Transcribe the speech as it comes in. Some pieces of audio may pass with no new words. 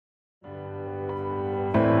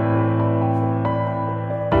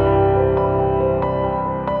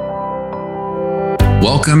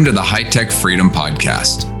Welcome to the High Tech Freedom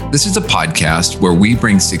Podcast. This is a podcast where we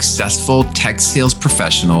bring successful tech sales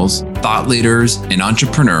professionals, thought leaders, and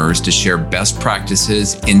entrepreneurs to share best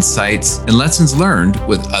practices, insights, and lessons learned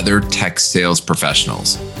with other tech sales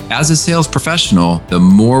professionals. As a sales professional, the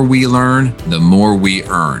more we learn, the more we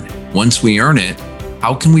earn. Once we earn it,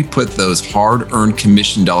 how can we put those hard-earned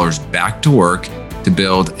commission dollars back to work to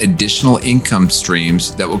build additional income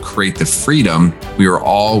streams that will create the freedom we are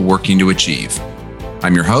all working to achieve?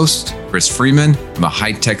 I'm your host, Chris Freeman. I'm a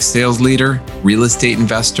high-tech sales leader, real estate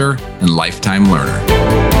investor, and lifetime learner.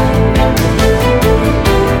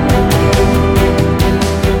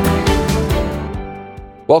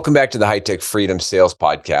 Welcome back to the High Tech Freedom Sales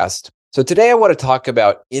Podcast. So today I want to talk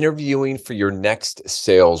about interviewing for your next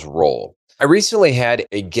sales role. I recently had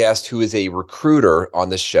a guest who is a recruiter on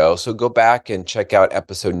the show, so go back and check out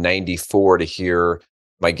episode 94 to hear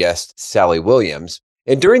my guest, Sally Williams.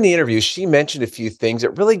 And during the interview, she mentioned a few things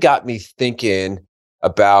that really got me thinking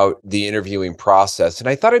about the interviewing process. And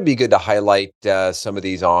I thought it'd be good to highlight some of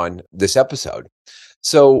these on this episode.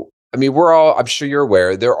 So, I'm sure you're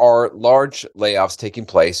aware, there are large layoffs taking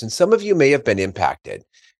place, and some of you may have been impacted.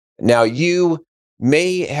 Now, you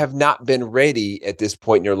may have not been ready at this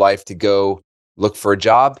point in your life to go look for a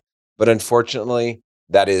job, but unfortunately,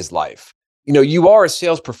 that is life. You are a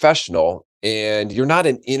sales professional and you're not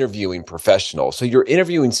an interviewing professional. So your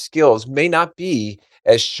interviewing skills may not be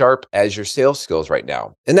as sharp as your sales skills right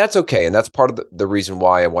now. And that's okay. And that's part of the reason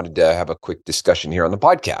why I wanted to have a quick discussion here on the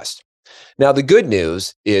podcast. Now, the good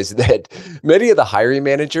news is that many of the hiring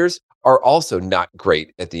managers are also not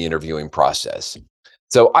great at the interviewing process.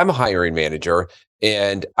 So I'm a hiring manager,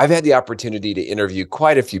 and I've had the opportunity to interview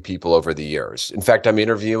quite a few people over the years. In fact, I'm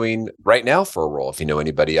interviewing right now for a role, if you know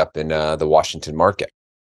anybody up in the Washington market.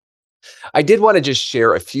 I did want to just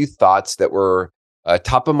share a few thoughts that were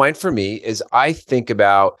top of mind for me as I think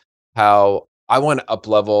about how I want to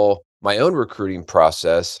up-level my own recruiting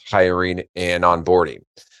process, hiring, and onboarding.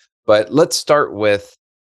 But let's start with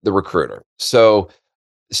the recruiter. So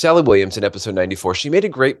Sally Williams in episode 94, she made a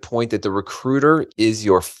great point that the recruiter is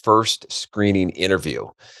your first screening interview.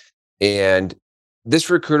 And this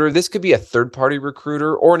recruiter, this could be a third-party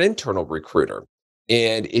recruiter or an internal recruiter.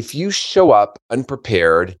 And if you show up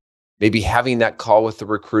unprepared, maybe having that call with the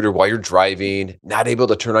recruiter while you're driving, not able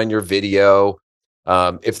to turn on your video,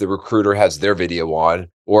 if the recruiter has their video on,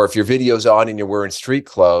 or if your video's on and you're wearing street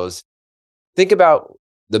clothes, think about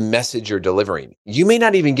the message you're delivering. You may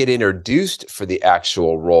not even get introduced for the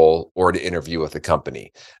actual role or to interview with the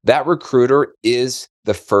company. That recruiter is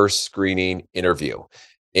the first screening interview.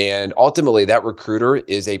 And ultimately, that recruiter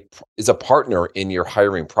is a partner in your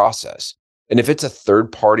hiring process. And if it's a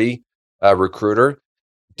third-party recruiter,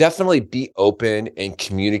 definitely be open and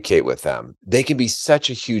communicate with them. They can be such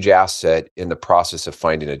a huge asset in the process of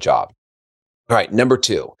finding a job. All right, number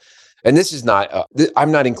two, and this is not,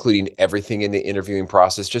 I'm not including everything in the interviewing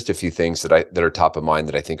process, just a few things that are top of mind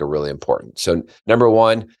that I think are really important. So number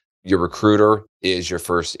one, your recruiter is your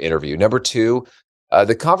first interview. Number two,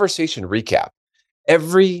 the conversation recap.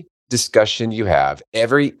 Every discussion you have,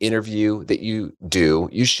 every interview that you do,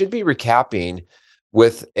 you should be recapping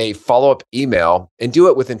with a follow-up email and do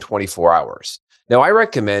it within 24 hours. Now, I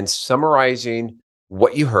recommend summarizing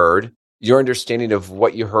what you heard, your understanding of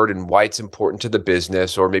what you heard and why it's important to the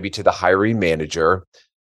business or maybe to the hiring manager,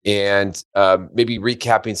 and maybe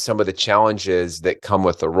recapping some of the challenges that come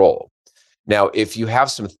with the role. Now, if you have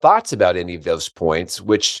some thoughts about any of those points,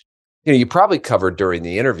 which you probably covered during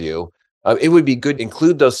the interview, it would be good to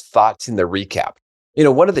include those thoughts in the recap.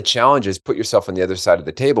 One of the challenges, put yourself on the other side of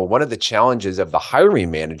the table, one of the challenges of the hiring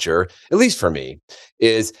manager, at least for me,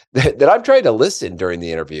 is that I'm trying to listen during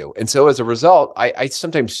the interview. And so as a result, I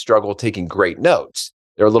sometimes struggle taking great notes.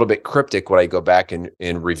 They're a little bit cryptic when I go back and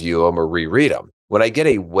review them or reread them. When I get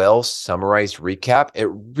a well-summarized recap, it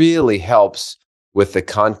really helps with the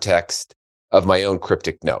context of my own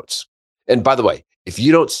cryptic notes. And by the way, if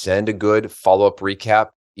you don't send a good follow-up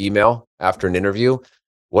recap email after an interview,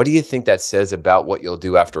 what do you think that says about what you'll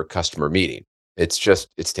do after a customer meeting? It's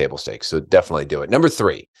table stakes. So definitely do it. Number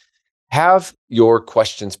three, have your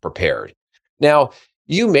questions prepared. Now,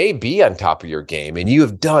 you may be on top of your game and you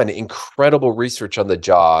have done incredible research on the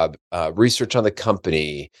job, research on the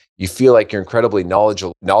company. You feel like you're incredibly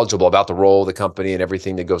knowledgeable about the role of the company and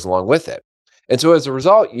everything that goes along with it. And so as a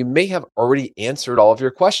result, you may have already answered all of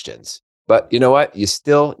your questions, but you know what? You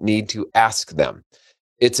still need to ask them.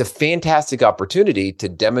 It's a fantastic opportunity to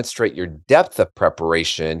demonstrate your depth of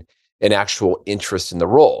preparation an actual interest in the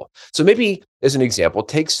role. So maybe as an example,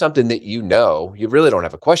 take something that you really don't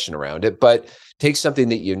have a question around it, but take something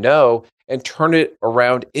that you know and turn it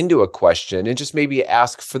around into a question and just maybe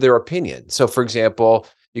ask for their opinion. So for example,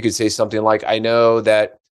 you could say something like, I know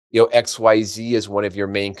that XYZ is one of your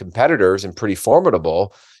main competitors and pretty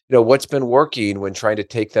formidable. What's been working when trying to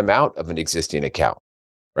take them out of an existing account,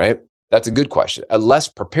 right? That's a good question. A less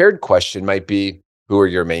prepared question might be, who are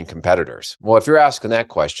your main competitors? Well, if you're asking that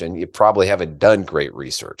question, you probably haven't done great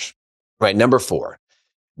research, right? Number 4,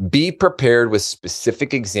 be prepared with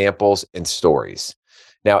specific examples and stories.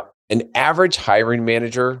 Now, an average hiring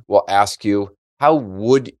manager will ask you, how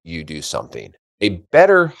would you do something? A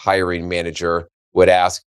better hiring manager would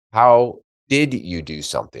ask, how did you do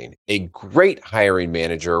something? A great hiring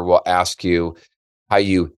manager will ask you how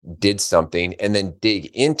you did something and then dig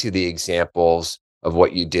into the examples of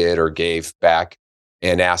what you did or gave back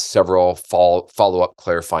and ask several follow-up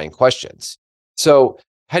clarifying questions. So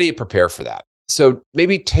how do you prepare for that? So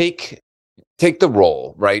maybe take the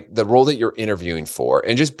role, right? The role that you're interviewing for,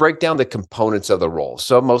 and just break down the components of the role.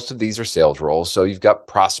 So most of these are sales roles. So you've got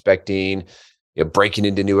prospecting, breaking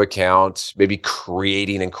into new accounts, maybe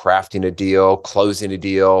creating and crafting a deal, closing a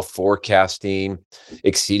deal, forecasting,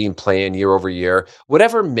 exceeding plan year over year.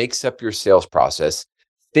 Whatever makes up your sales process,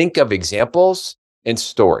 think of examples and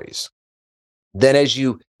stories. Then as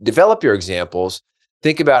you develop your examples,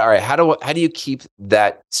 think about, all right, how do you keep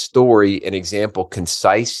that story and example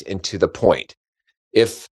concise and to the point?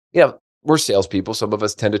 If, we're salespeople, some of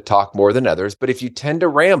us tend to talk more than others, but if you tend to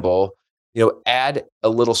ramble, add a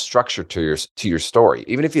little structure to your story.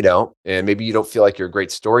 Even if you don't, and maybe you don't feel like you're a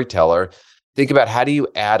great storyteller, think about, how do you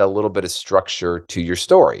add a little bit of structure to your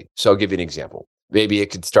story? So I'll give you an example. Maybe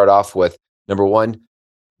it could start off with, number 1,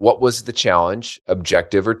 what was the challenge,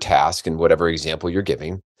 objective, or task in whatever example you're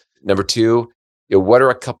giving? Number 2, what are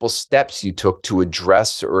a couple steps you took to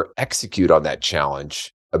address or execute on that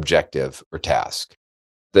challenge, objective, or task?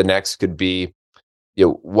 The next could be,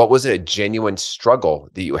 what was a genuine struggle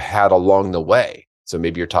that you had along the way? So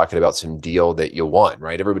maybe you're talking about some deal that you won,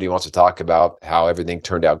 right? Everybody wants to talk about how everything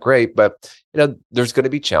turned out great, but there's going to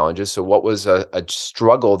be challenges. So what was a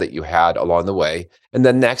struggle that you had along the way? And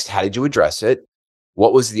then next, how did you address it?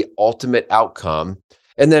 What was the ultimate outcome?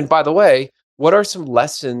 And then, by the way, what are some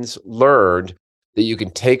lessons learned that you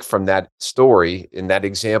can take from that story in that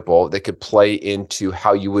example that could play into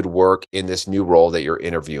how you would work in this new role that you're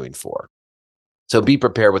interviewing for? So be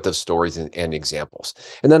prepared with those stories and examples.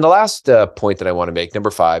 And then the last point that I want to make,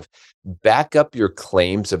 number 5, back up your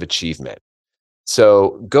claims of achievement.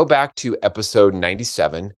 So go back to episode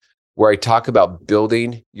 97, where I talk about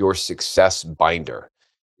building your success binder.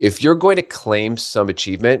 If you're going to claim some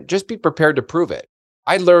achievement, just be prepared to prove it.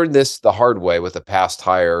 I learned this the hard way with a past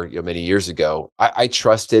hire many years ago. I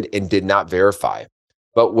trusted and did not verify.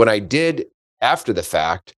 But when I did, after the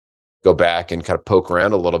fact, go back and kind of poke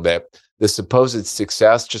around a little bit, the supposed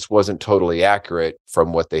success just wasn't totally accurate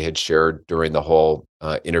from what they had shared during the whole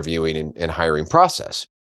interviewing and hiring process.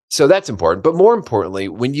 So that's important. But more importantly,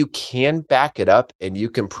 when you can back it up and you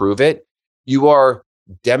can prove it, you are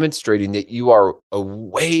demonstrating that you are a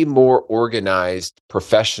way more organized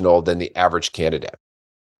professional than the average candidate.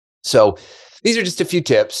 So these are just a few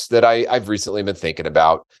tips that I've recently been thinking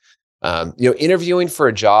about. Interviewing for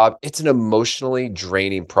a job, it's an emotionally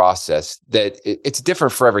draining process that it's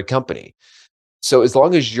different for every company. So as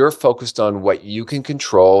long as you're focused on what you can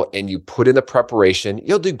control and you put in the preparation,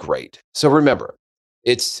 you'll do great. So remember,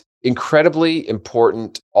 it's incredibly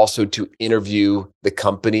important also to interview the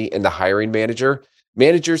company and the hiring manager.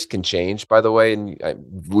 Managers can change, by the way, and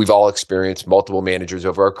we've all experienced multiple managers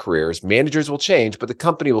over our careers. Managers will change, but the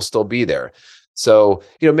company will still be there. So,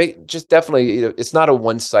 it's not a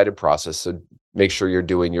one-sided process. So make sure you're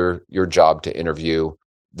doing your job to interview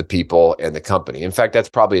the people and the company. In fact, that's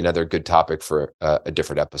probably another good topic for a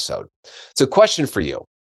different episode. So question for you.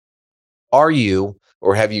 Are you,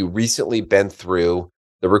 or have you recently been through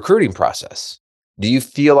the recruiting process? Do you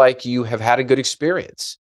feel like you have had a good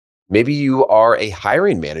experience? Maybe you are a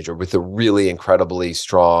hiring manager with a really incredibly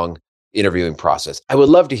strong interviewing process. I would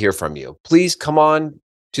love to hear from you. Please come on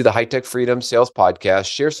to the High Tech Freedom Sales Podcast.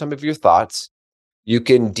 Share some of your thoughts. You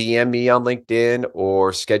can DM me on LinkedIn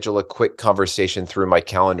or schedule a quick conversation through my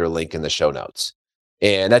calendar link in the show notes.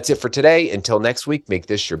 And that's it for today. Until next week, make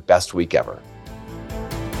this your best week ever.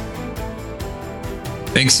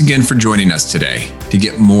 Thanks again for joining us today. To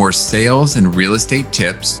get more sales and real estate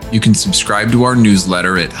tips, you can subscribe to our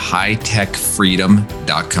newsletter at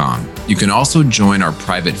hightechfreedom.com. You can also join our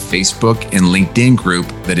private Facebook and LinkedIn group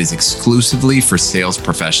that is exclusively for sales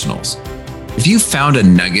professionals. If you found a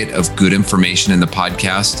nugget of good information in the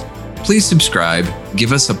podcast, please subscribe,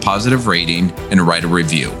 give us a positive rating, and write a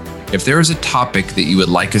review. If there is a topic that you would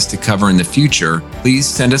like us to cover in the future, please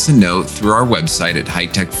send us a note through our website at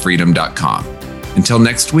hightechfreedom.com. Until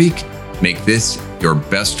next week, make this your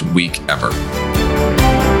best week ever.